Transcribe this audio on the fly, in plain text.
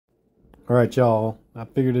All right, y'all. I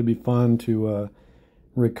figured it'd be fun to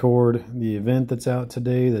record the event that's out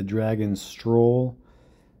today, the Dragon Stroll.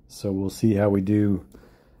 So we'll see how we do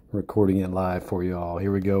recording it live for you all.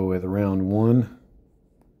 Here we go with round one.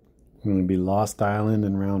 I'm going to be Lost Island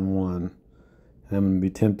in round one. And I'm going to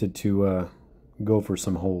be tempted to go for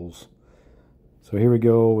some holes. So here we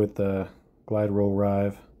go with the glide roll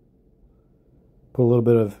rive. Put a little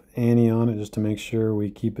bit of Annie on it just to make sure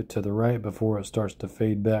we keep it to the right before it starts to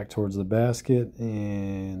fade back towards the basket.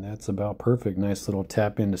 And that's about perfect. Nice little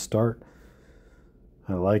tap in to start.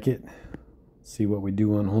 I like it. See what we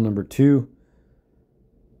do on hole number two.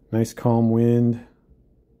 Nice calm wind.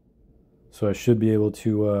 So I should be able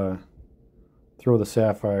to throw the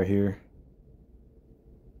sapphire here.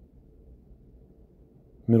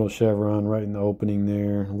 Middle chevron right in the opening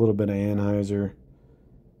there. A little bit of anhyzer.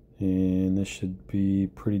 And this should be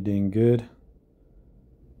pretty dang good.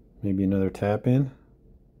 Maybe another tap in.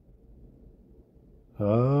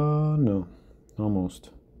 No.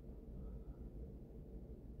 Almost.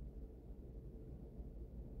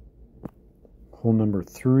 Hole number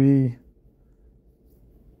three.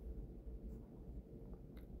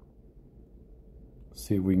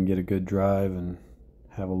 See if we can get a good drive and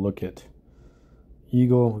have a look at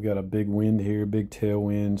Eagle. We got a big wind here, big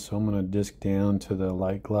tailwind, so I'm going to disc down to the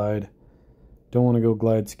light glide. Don't want to go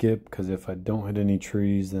glide skip because if I don't hit any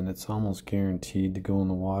trees, then it's almost guaranteed to go in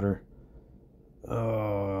the water.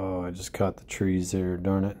 Oh, I just caught the trees there,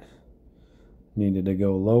 darn it. Needed to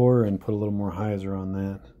go lower and put a little more hyzer on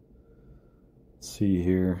that. Let's see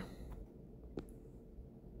here. I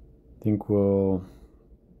think we'll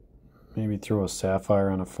maybe throw a sapphire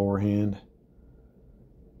on a forehand.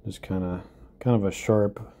 Just kind of a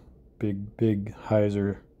sharp, big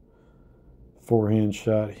hyzer forehand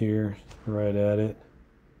shot here, right at it.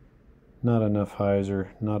 Not enough hyzer,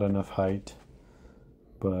 not enough height,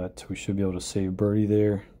 but we should be able to save birdie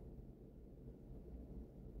there.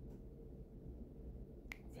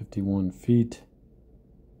 51 feet.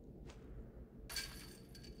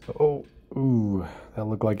 Oh, ooh, that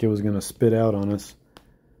looked like it was going to spit out on us.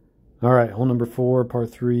 All right, hole number four, par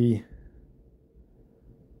three.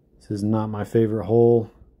 This is not my favorite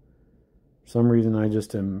hole. For some reason, I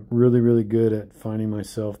just am really good at finding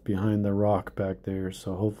myself behind the rock back there,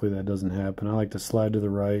 so hopefully that doesn't happen. I like to slide to the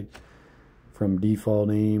right from default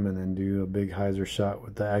aim and then do a big hyzer shot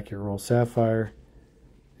with the accurate roll sapphire,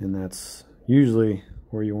 and that's usually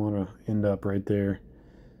where you want to end up, right there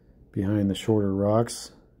behind the shorter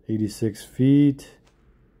rocks. 86 feet.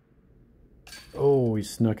 Oh, we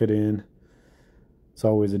snuck it in. It's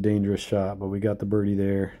always a dangerous shot, but we got the birdie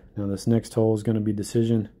there. Now this next hole is going to be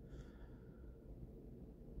decision.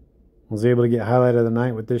 I was able to get highlight of the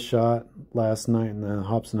night with this shot last night in the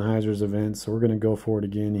Hops and Hyzers event, so we're going to go for it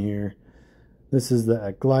again here. This is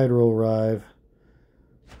the glide roll rive.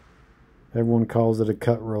 Everyone calls it a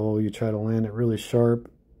cut roll. You try to land it really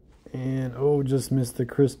sharp. And, oh, just missed the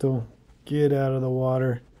crystal. Get out of the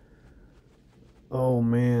water. Oh,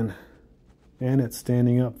 man. And it's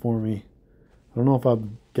standing up for me. I don't know if I've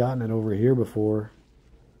gotten it over here before.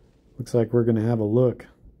 Looks like we're going to have a look.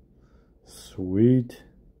 Sweet.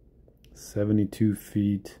 72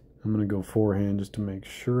 feet. I'm going to go forehand just to make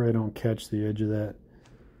sure I don't catch the edge of that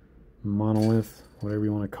monolith, whatever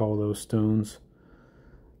you want to call those stones.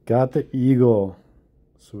 Got the Eagle.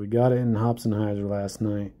 So we got it in Hops and Hyzer last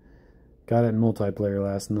night. Got it in multiplayer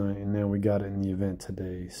last night. And now we got it in the event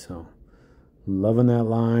today. So loving that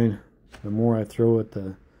line. The more I throw it,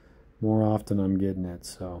 the more often I'm getting it.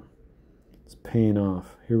 So it's paying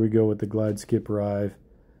off. Here we go with the glide skip rive.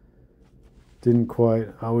 Didn't quite.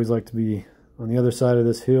 I always like to be on the other side of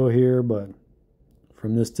this hill here, but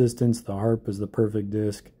from this distance, the harp is the perfect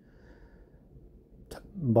disc.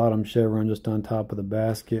 Bottom chevron just on top of the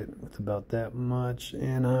basket with about that much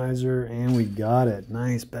anhyzer, and we got it.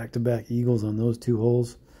 Nice back-to-back eagles on those two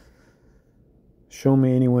holes. Show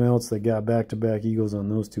me anyone else that got back-to-back eagles on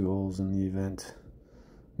those two holes in the event.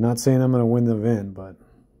 Not saying I'm going to win the event, but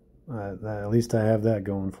at least I have that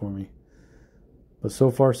going for me. But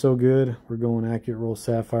so far so good. We're going accurate roll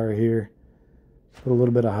sapphire here. Put a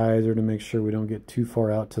little bit of hyzer to make sure we don't get too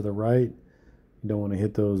far out to the right. You don't want to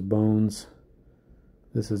hit those bones.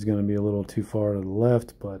 This is going to be a little too far to the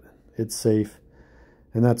left, but it's safe.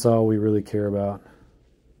 And that's all we really care about.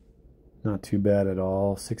 Not too bad at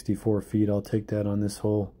all. 64 feet, I'll take that on this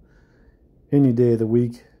hole. Any day of the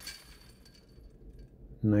week.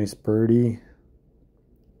 Nice birdie.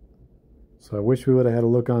 So I wish we would have had a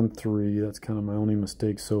look on three. That's kind of my only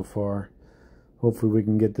mistake so far. Hopefully we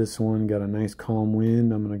can get this one. Got a nice calm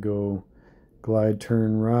wind. I'm going to go glide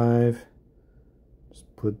turn rive.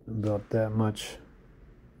 Just put about that much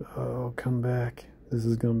Oh, come back. This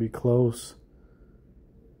is going to be close.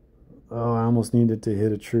 Oh, I almost needed to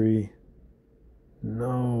hit a tree.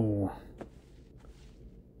 No.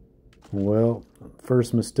 Well,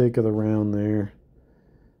 first mistake of the round there.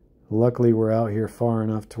 Luckily, we're out here far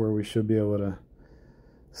enough to where we should be able to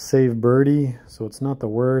save birdie, so it's not the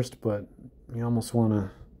worst, but you almost want to.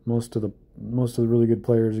 Most of the really good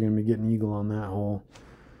players are going to be getting eagle on that hole.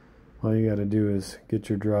 All you got to do is get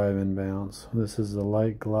your drive in bounds. This is the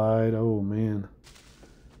light glide. Oh man,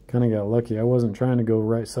 kind of got lucky. I wasn't trying to go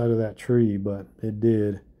right side of that tree, but it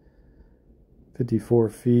did. 54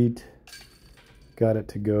 feet. Got it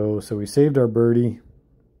to go. So we saved our birdie.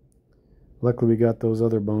 Luckily we got those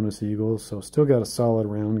other bonus eagles, so still got a solid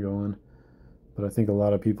round going. But I think a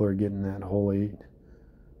lot of people are getting that hole 8.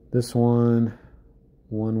 This one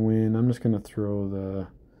win. I'm just going to throw the...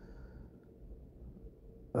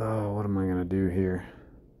 Oh, what am I going to do here?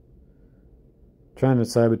 Trying to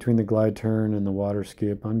decide between the glide turn and the water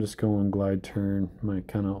skip. I'm just going glide turn. My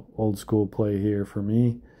kind of old school play here for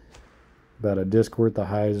me. About a disc worth of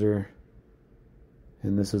hyzer.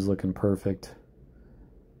 And this is looking perfect.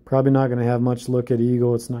 Probably not going to have much look at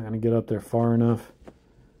eagle. It's not going to get up there far enough.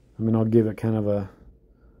 I mean, I'll give it kind of a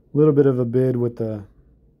little bit of a bid with the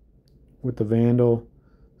vandal.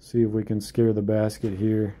 See if we can scare the basket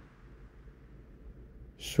here.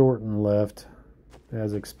 Short and left,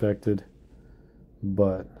 as expected.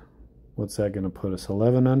 But what's that going to put us?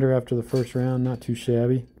 11 under after the first round. Not too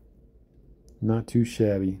shabby. Not too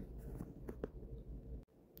shabby.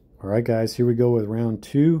 All right, guys, here we go with round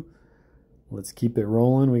 2. Let's keep it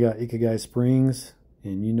rolling. We got Ikigai Springs,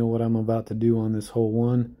 and you know what I'm about to do on this hole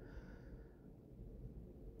 1.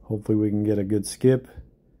 Hopefully we can get a good skip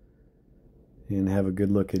and have a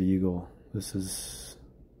good look at eagle. This is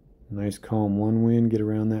a nice calm 1 wind. Get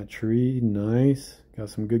around that tree. Nice. Got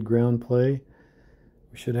some good ground play.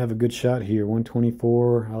 We should have a good shot here.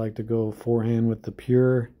 124. I like to go forehand with the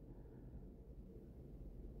pure.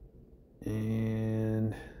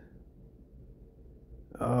 And...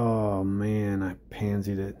 oh man, I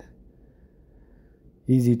pansied it.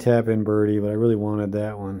 Easy tap in birdie, but I really wanted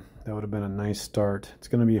that one. That would have been a nice start. It's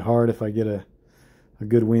going to be hard if I get a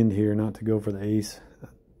good wind here not to go for the ace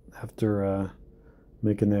after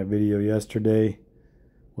making that video yesterday.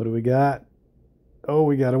 What do we got? Oh,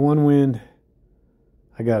 we got a 1 wind.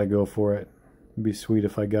 I got to go for it. It'd be sweet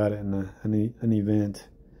if I got it in an event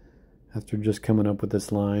after just coming up with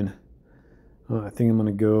this line. I think I'm going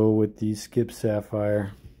to go with the skip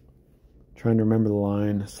sapphire. Trying to remember the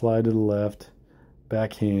line. Slide to the left.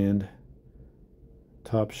 Backhand.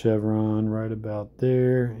 Top chevron right about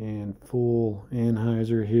there. And full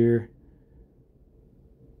anhyzer here.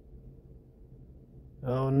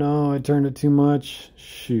 Oh no, I turned it too much.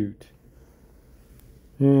 Shoot.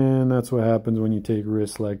 And that's what happens when you take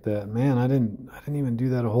risks like that. Man, I didn't even do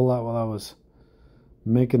that a whole lot while I was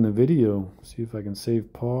making the video. See if I can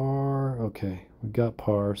save par. Okay, we got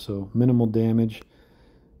par, so minimal damage.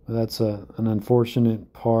 But that's an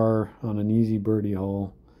unfortunate par on an easy birdie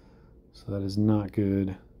hole, so that is not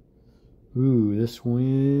good. Ooh, this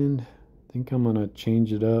wind. I think I'm gonna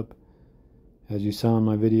change it up. As you saw in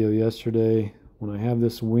my video yesterday, when I have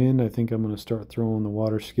this wind, I think I'm gonna start throwing the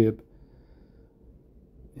water skip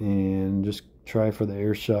and just try for the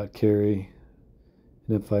air shot carry.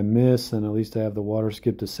 And if I miss, then at least I have the water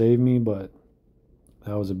skip to save me, but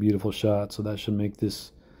that was a beautiful shot, so that should make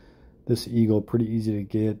this eagle pretty easy to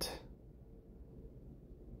get.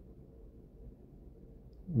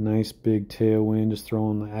 Nice big tailwind, just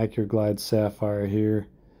throwing the Accurate Glide Sapphire here.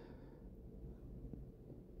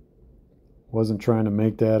 Wasn't trying to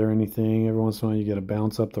make that or anything. Every once in a while you get a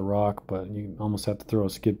bounce up the rock, but you almost have to throw a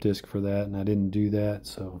skip disc for that, and I didn't do that.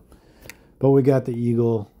 So, but we got the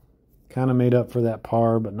eagle. Kind of made up for that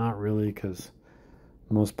par, but not really, because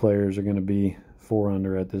most players are going to be 4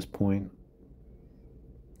 under at this point.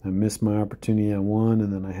 I missed my opportunity on 1,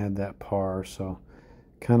 and then I had that par, so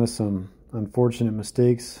kind of some unfortunate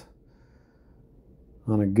mistakes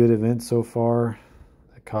on a good event so far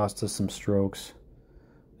that cost us some strokes.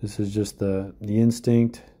 This is just the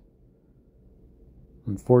instinct.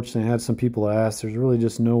 Unfortunately, I had some people ask, there's really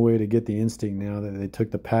just no way to get the instinct now that they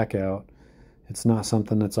took the pack out. It's not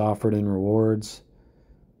something that's offered in rewards,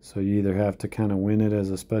 so you either have to kind of win it as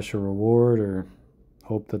a special reward or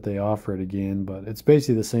hope that they offer it again. But it's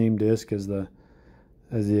basically the same disc as the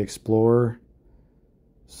Explorer,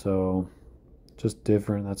 so just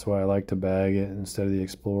different. That's why I like to bag it instead of the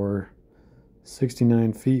Explorer.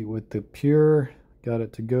 69 feet with the pure. Got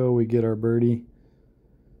it to go. We get our birdie.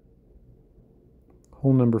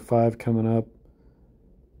 Hole number 5 coming up.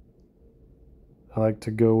 I like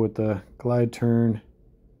to go with the glide turn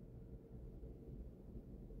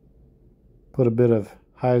Put a bit of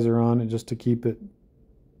hyzer on it just to keep it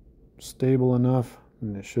stable enough,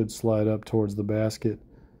 and it should slide up towards the basket.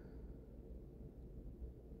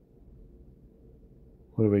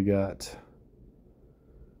 What do we got?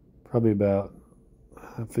 Probably about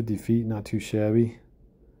 50 feet, not too shabby.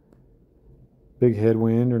 Big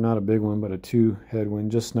headwind, or not a big one, but a 2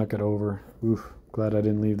 headwind. Just snuck it over. Oof, glad I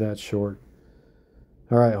didn't leave that short.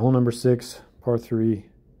 All right, hole number 6, par 3.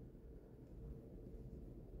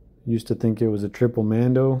 Used to think it was a triple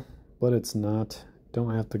Mando, but it's not.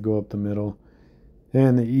 Don't have to go up the middle.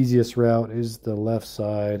 And the easiest route is the left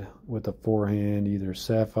side with a forehand, either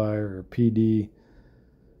Sapphire or PD.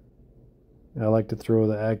 I like to throw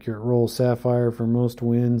the accurate roll Sapphire for most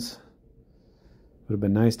winds. Would have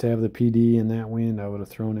been nice to have the PD in that wind. I would have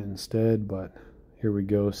thrown it instead, but here we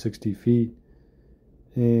go, 60 feet.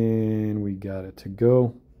 And we got it to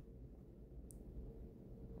go.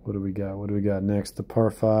 What do we got? What do we got next? The par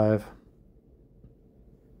 5.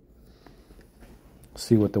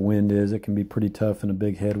 See what the wind is. It can be pretty tough in a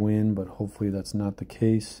big headwind, but hopefully that's not the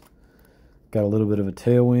case. Got a little bit of a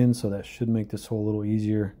tailwind, so that should make this hole a little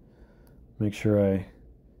easier. Make sure I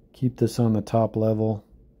keep this on the top level.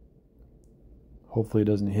 Hopefully it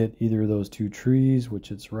doesn't hit either of those 2 trees, which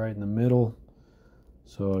it's right in the middle.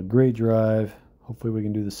 So a great drive. Hopefully we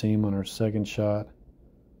can do the same on our second shot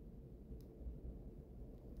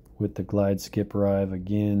with the glide skip drive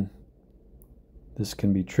again. This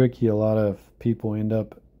can be tricky. A lot of people end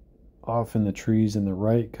up off in the trees in the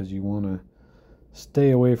right because you want to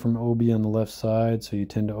stay away from OB on the left side, so you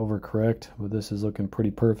tend to overcorrect. But this is looking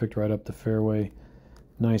pretty perfect right up the fairway.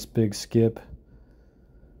 Nice big skip.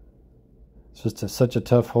 It's just such a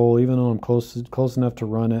tough hole. Even though I'm close enough to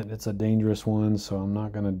run it, it's a dangerous one, so I'm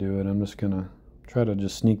not going to do it. I'm just going to try to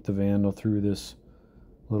just sneak the Vandal through this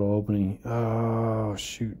little opening. Oh,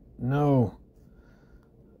 shoot. No.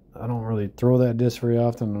 I don't really throw that disc very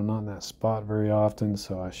often. I'm not in that spot very often,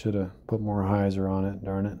 so I should have put more hyzer on it,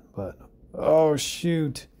 darn it. But, oh,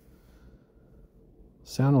 shoot.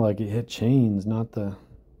 Sounded like it hit chains, not the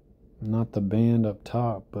band up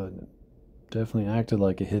top, but definitely acted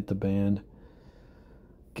like it hit the band.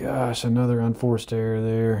 Gosh, another unforced error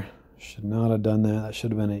there. Should not have done that. That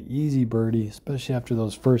should have been an easy birdie, especially after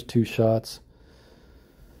those first 2 shots.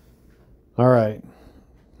 All right.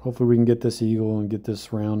 Hopefully we can get this eagle and get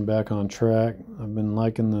this round back on track. I've been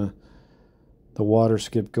liking the water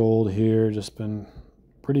skip gold here. Just been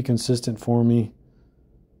pretty consistent for me.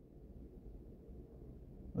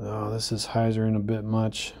 Oh, this is hyzering a bit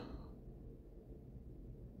much.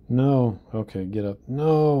 No. Okay, get up.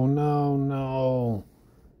 No, no, no.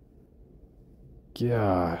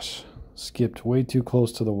 Gosh. Skipped way too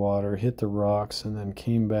close to the water, hit the rocks, and then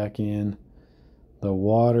came back in. The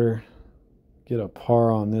water. Get a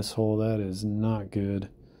par on this hole. That is not good.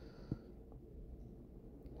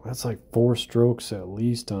 That's like 4 strokes at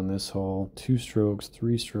least on this hole. 2 strokes,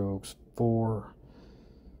 3 strokes, 4.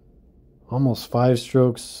 Almost 5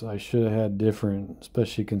 strokes I should have had different,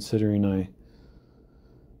 especially considering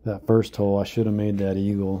that first hole, I should have made that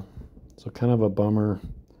eagle. So kind of a bummer.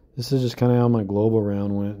 This is just kind of how my global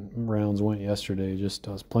rounds went yesterday. Just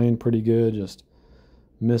I was playing pretty good, just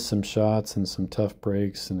missed some shots and some tough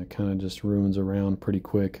breaks, and it kind of just ruins a round pretty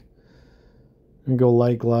quick. I'm going to go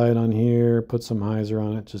light glide on here, put some hyzer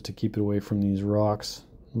on it just to keep it away from these rocks.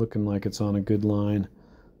 Looking like it's on a good line.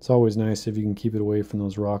 It's always nice if you can keep it away from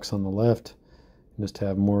those rocks on the left and just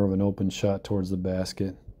have more of an open shot towards the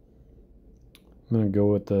basket. I'm going to go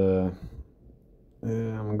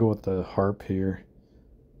with the harp here.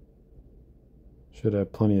 Should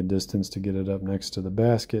have plenty of distance to get it up next to the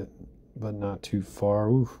basket, but not too far.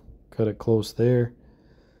 Ooh, cut it close there.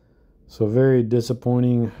 So very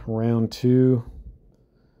disappointing round 2.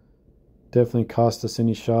 Definitely cost us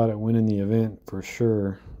any shot at winning the event for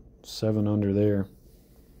sure. 7 under there.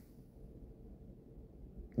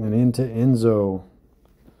 And into Enzo.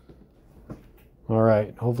 All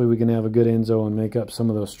right, hopefully we can have a good Enzo and make up some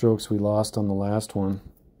of those strokes we lost on the last one.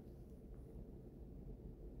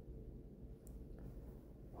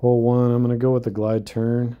 Hole 1, I'm going to go with the glide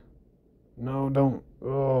turn. No, don't.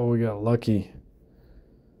 Oh, we got lucky.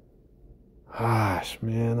 Gosh,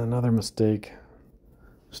 man, another mistake.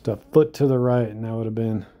 Just a foot to the right, and that would have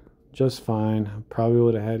been just fine. Probably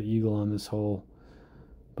would have had eagle on this hole.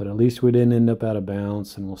 But at least we didn't end up out of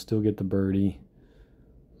bounds, and we'll still get the birdie.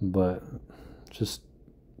 But just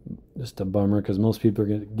a bummer, because most people are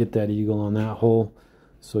going to get that eagle on that hole.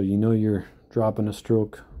 So you know you're dropping a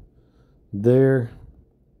stroke there.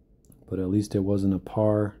 But at least it wasn't a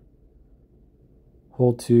par.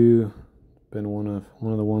 Hole 2, been one of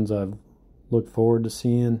the ones I've looked forward to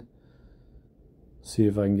seeing. See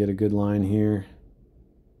if I can get a good line here.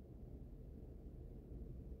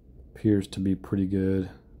 Appears to be pretty good.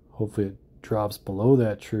 Hopefully it drops below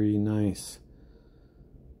that tree. Nice.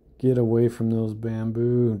 Get away from those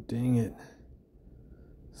bamboo. Dang it.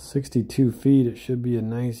 62 feet. It should be a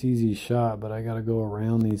nice easy shot, but I gotta go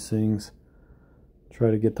around these things.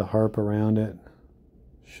 Try to get the harp around it.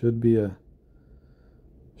 Should be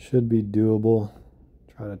doable.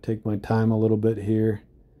 Try to take my time a little bit here.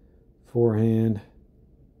 Forehand.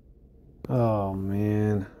 Oh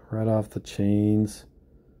man, right off the chains.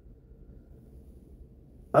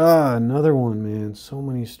 Another one, man. So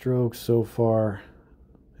many strokes so far.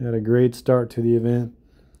 Had a great start to the event.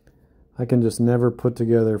 I can just never put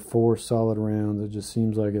together 4 solid rounds. It just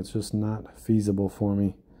seems like it's just not feasible for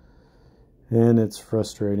me. And it's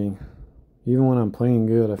frustrating. Even when I'm playing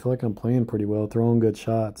good, I feel like I'm playing pretty well, throwing good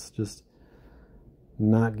shots, just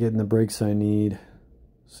not getting the breaks I need.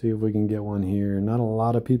 See if we can get one here. Not a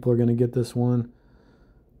lot of people are going to get this one,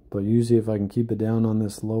 but usually if I can keep it down on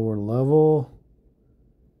this lower level,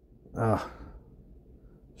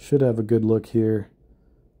 should have a good look here.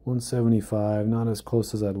 175, not as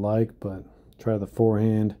close as I'd like, but try the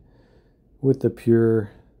forehand with the pure.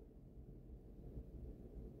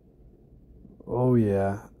 Oh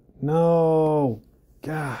yeah. No!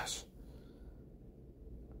 Gosh.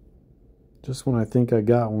 Just when I think I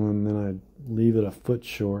got one, then I leave it a foot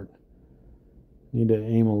short. Need to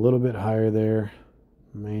aim a little bit higher there.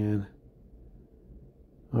 Man.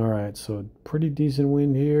 Alright, so pretty decent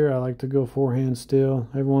wind here. I like to go forehand still.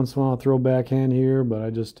 Every once in a while I'll throw backhand here, but I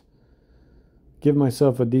just give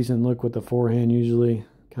myself a decent look with the forehand usually.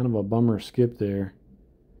 Kind of a bummer skip there.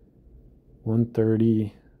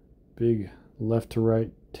 130. Big left to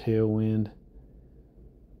right tailwind.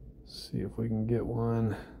 See if we can get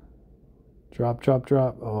one. Drop, drop,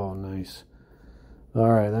 drop. Oh, nice.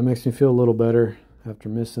 Alright, that makes me feel a little better after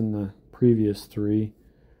missing the previous 3.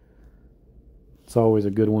 It's always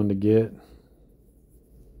a good one to get.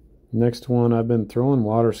 Next one, I've been throwing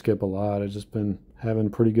water skip a lot. I've just been having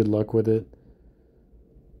pretty good luck with it.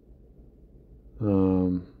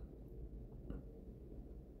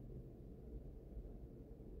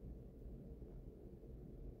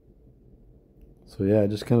 So yeah, I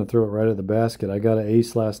just kind of throw it right at the basket. I got an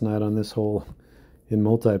ace last night on this hole in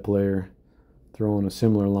multiplayer, throwing a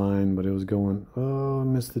similar line, but it was going, oh, I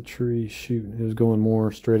missed the tree, shoot. It was going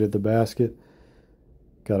more straight at the basket.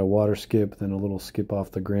 Got a water skip, then a little skip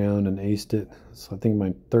off the ground and aced it. So I think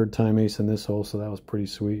my 3rd time acing this hole, so that was pretty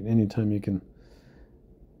sweet. Anytime you can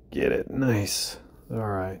get it, nice.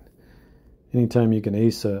 Alright. Anytime you can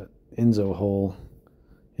ace a Enzo hole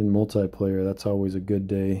in multiplayer, that's always a good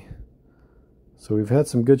day. So we've had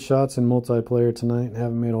some good shots in multiplayer tonight.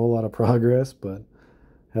 Haven't made a whole lot of progress, but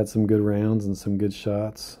had some good rounds and some good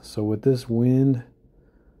shots. So with this wind,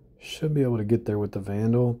 should be able to get there with the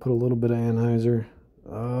Vandal. Put a little bit of anhyzer.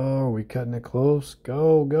 Oh, are we cutting it close?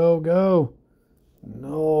 Go, go, go.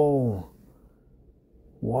 No.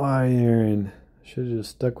 Why, Aaron? Should have just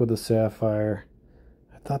stuck with the Sapphire.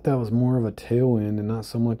 I thought that was more of a tailwind and not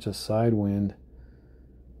so much a side wind.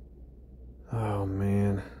 Oh,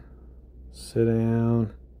 man. Sit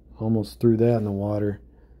down. Almost threw that in the water.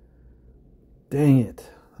 Dang it.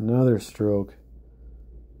 Another stroke.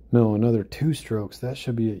 No, another 2 strokes. That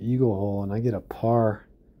should be an eagle hole, and I get a par.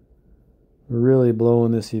 Really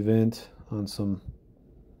blowing this event on some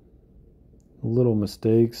little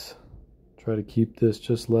mistakes. Try to keep this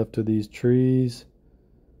just left of these trees.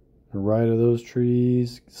 Right of those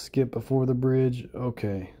trees. Skip before the bridge.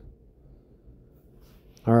 Okay.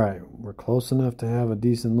 Alright, we're close enough to have a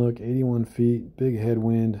decent look. 81 feet, big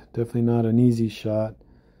headwind. Definitely not an easy shot,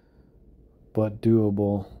 but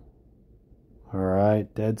doable.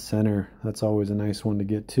 Alright, dead center. That's always a nice one to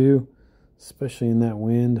get to, especially in that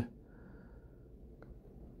wind.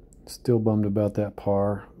 Still bummed about that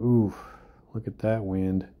par. Ooh, look at that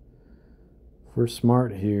wind. If we're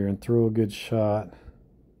smart here and throw a good shot,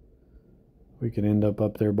 we could end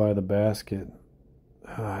up there by the basket.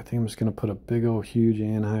 I think I'm just going to put a big old huge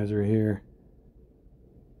anhyzer here.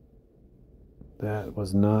 That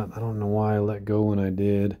was not, I don't know why I let go when I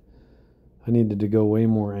did. I needed to go way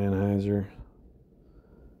more anhyzer.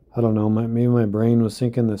 I don't know, maybe my brain was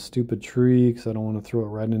thinking the stupid tree because I don't want to throw it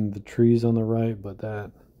right into the trees on the right, but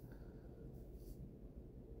that...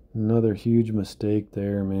 Another huge mistake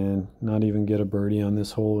there, man. Not even get a birdie on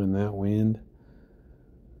this hole in that wind.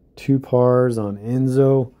 2 pars on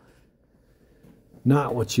Enzo.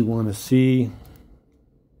 Not what you want to see.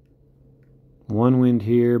 1 wind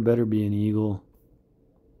here. Better be an eagle.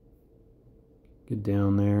 Get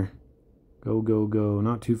down there. Go, go, go.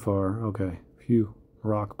 Not too far. Okay. Phew.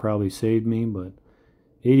 Rock probably saved me, but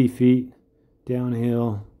 80 feet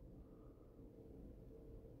downhill.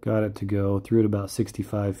 Got it to go. Threw it about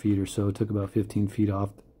 65 feet or so. Took about 15 feet off.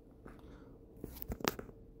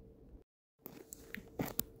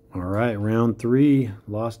 All right, round 3,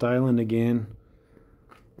 Lost Island again.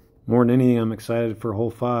 More than anything, I'm excited for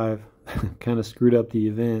hole 5. Kind of screwed up the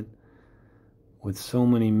event with so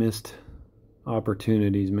many missed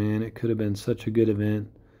opportunities, man. It could have been such a good event.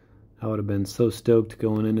 I would have been so stoked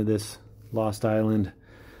going into this Lost Island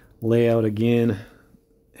layout again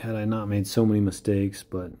had I not made so many mistakes,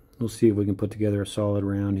 but we'll see if we can put together a solid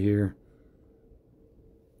round here.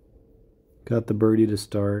 Got the birdie to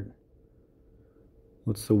start.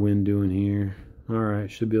 What's the wind doing here? Alright,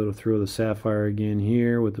 should be able to throw the sapphire again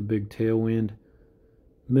here with a big tailwind.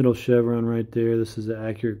 Middle chevron right there. This is the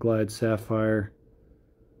accurate glide sapphire.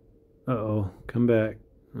 Uh-oh, come back.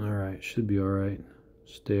 Alright, should be alright.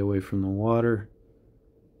 Stay away from the water.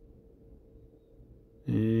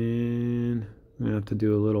 And I'm going to have to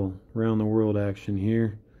do a little round the world action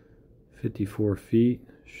here. 54 feet.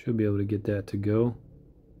 Should be able to get that to go.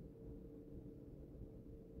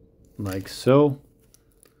 Like so.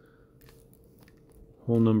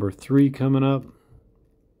 Hole number 3 coming up.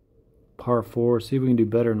 Par 4. See if we can do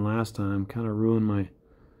better than last time. Kind of ruined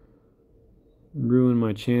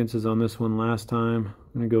my chances on this one last time.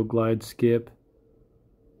 I'm going to go glide skip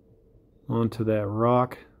onto that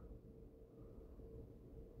rock.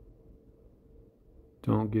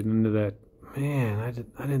 Don't get into that. Man, I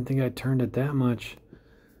didn't think I turned it that much.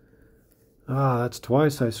 Ah, that's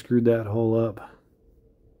twice I screwed that hole up.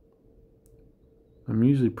 I'm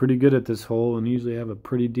usually pretty good at this hole and usually have a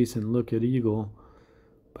pretty decent look at eagle,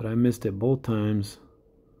 but I missed it both times.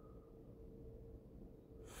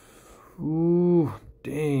 Ooh,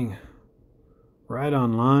 dang. Right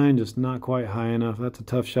on line, just not quite high enough. That's a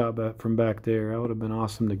tough shot back from back there. That would have been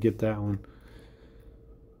awesome to get that one.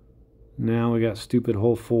 Now we got stupid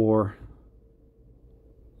hole 4.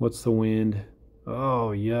 What's the wind?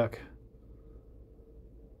 Oh, yuck.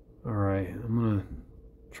 Alright, I'm going to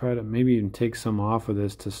try to maybe even take some off of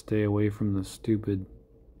this to stay away from the stupid.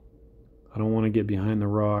 I don't want to get behind the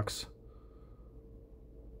rocks.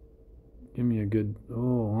 Give me a good,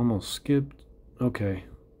 oh, almost skipped. Okay,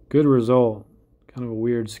 good result. Kind of a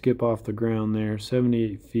weird skip off the ground there.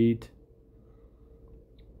 78 feet.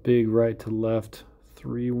 Big right to left.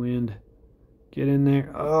 3 wind. Get in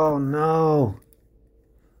there. Oh no.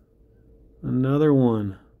 Another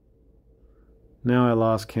one. Now I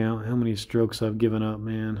lost count. How many strokes I've given up,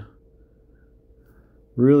 man.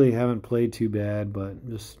 Really haven't played too bad, but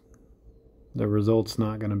just the result's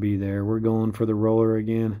not going to be there. We're going for the roller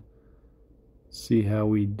again. See how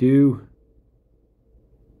we do.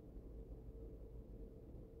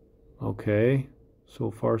 Okay.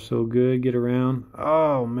 So far so good. Get around.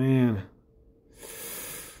 Oh, man.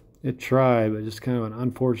 It tried, but just kind of an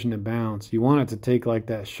unfortunate bounce. You want it to take like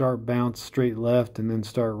that sharp bounce straight left and then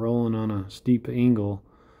start rolling on a steep angle,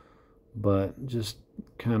 but just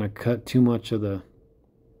kind of cut too much of the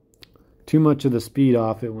speed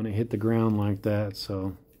off it when it hit the ground like that.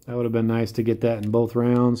 So that would have been nice to get that in both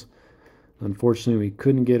rounds. Unfortunately, we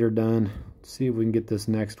couldn't get her done. Let's see if we can get this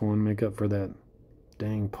next one, make up for that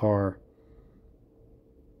dang par.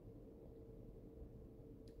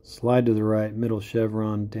 Slide to the right, middle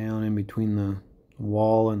chevron down in between the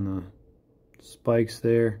wall and the spikes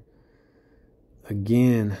there.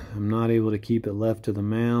 Again, I'm not able to keep it left to the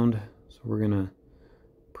mound, so we're going to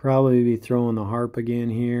probably be throwing the harp again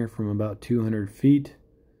here from about 200 feet.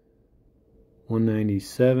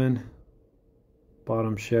 197.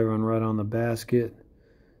 Bottom chevron right on the basket.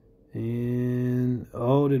 And,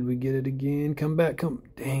 oh, did we get it again? Come back, come,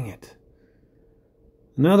 dang it.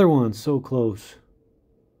 Another one, so close.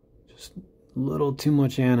 Just a little too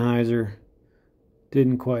much anhyzer.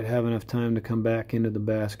 Didn't quite have enough time to come back into the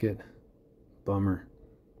basket. Bummer.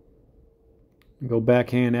 Go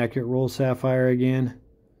backhand accurate roll sapphire again.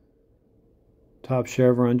 Top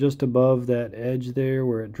chevron just above that edge there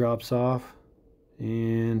where it drops off.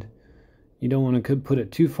 And you don't want to put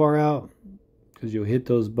it too far out because you'll hit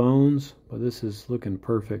those bones. But this is looking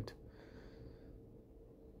perfect.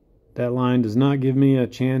 That line does not give me a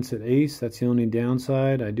chance at ace. That's the only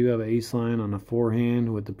downside. I do have an ace line on a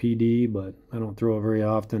forehand with the PD, but I don't throw it very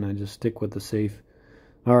often. I just stick with the safe.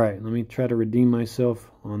 Alright, let me try to redeem myself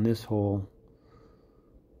on this hole.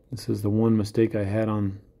 This is the one mistake I had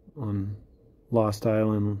on Lost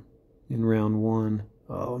Island in round 1.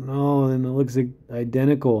 Oh no, and it looks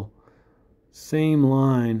identical. Same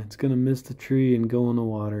line. It's going to miss the tree and go in the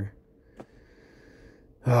water.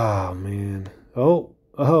 Oh man.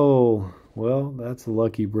 Oh, well, that's a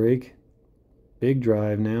lucky break. Big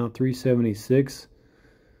drive now, 376.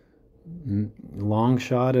 Long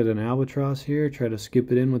shot at an albatross here. Try to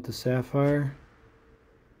skip it in with the sapphire.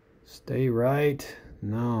 Stay right.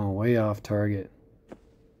 No, way off target.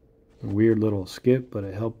 A weird little skip, but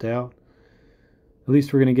it helped out. At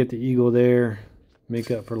least we're going to get the eagle there. Make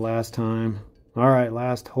up for last time. Alright,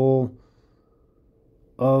 last hole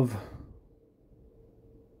of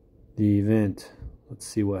the event. Let's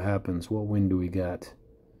see what happens. What wind do we got?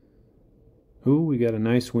 Ooh, we got a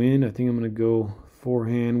nice wind. I think I'm going to go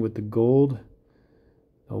forehand with the gold.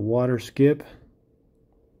 A water skip.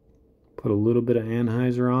 Put a little bit of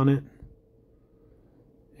anhyzer on it.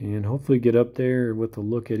 And hopefully get up there with a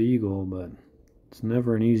look at eagle, but it's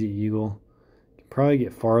never an easy eagle. You can probably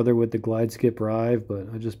get farther with the glide skip rive, but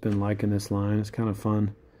I've just been liking this line. It's kind of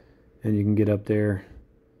fun. And you can get up there.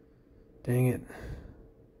 Dang it.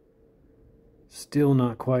 Still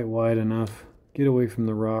not quite wide enough. Get away from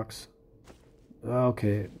the rocks.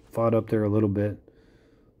 Okay, it fought up there a little bit.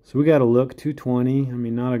 So we got a look, 220. I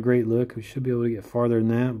mean, not a great look. We should be able to get farther than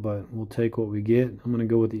that, but we'll take what we get. I'm going to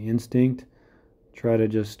go with the instinct. Try to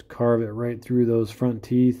just carve it right through those front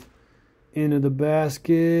teeth. Into the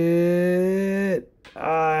basket.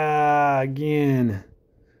 Again.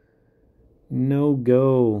 No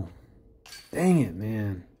go. Dang it,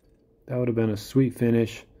 man. That would have been a sweet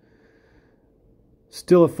finish.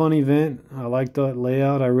 Still a fun event. I like that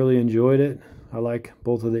layout. I really enjoyed it. I like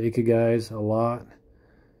both of the Ikegais a lot.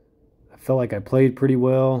 I felt like I played pretty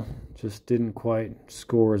well. Just didn't quite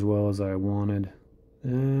score as well as I wanted.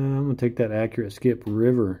 I'm going to take that accurate skip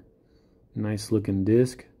river. Nice looking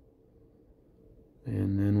disc.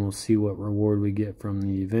 And then we'll see what reward we get from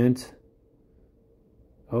the event.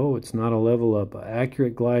 Oh, it's not a level up.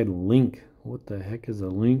 Accurate glide link. What the heck is a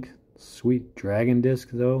link? Sweet dragon disc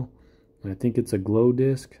though. I think it's a glow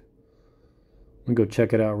disc. I'm going to go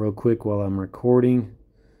check it out real quick while I'm recording.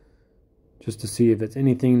 Just to see if it's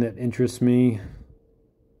anything that interests me.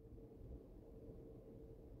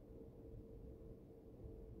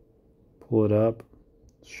 Pull it up.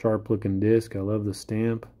 Sharp looking disc. I love the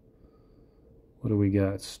stamp. What do we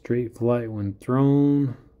got? Straight flight when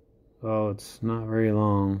thrown. Oh, it's not very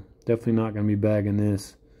long. Definitely not going to be bagging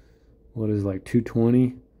this. What is it, like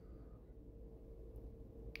 220?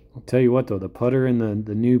 I'll tell you what though, the putter in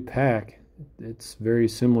the new pack, it's very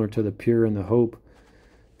similar to the Pure and the Hope.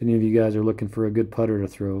 If any of you guys are looking for a good putter to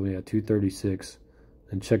throw, yeah, 236.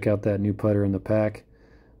 And check out that new putter in the pack.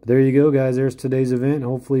 But there you go, guys. There's today's event.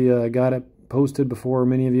 Hopefully I got it posted before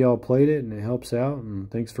many of y'all played it, and it helps out.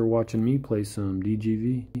 And thanks for watching me play some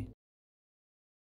DGV.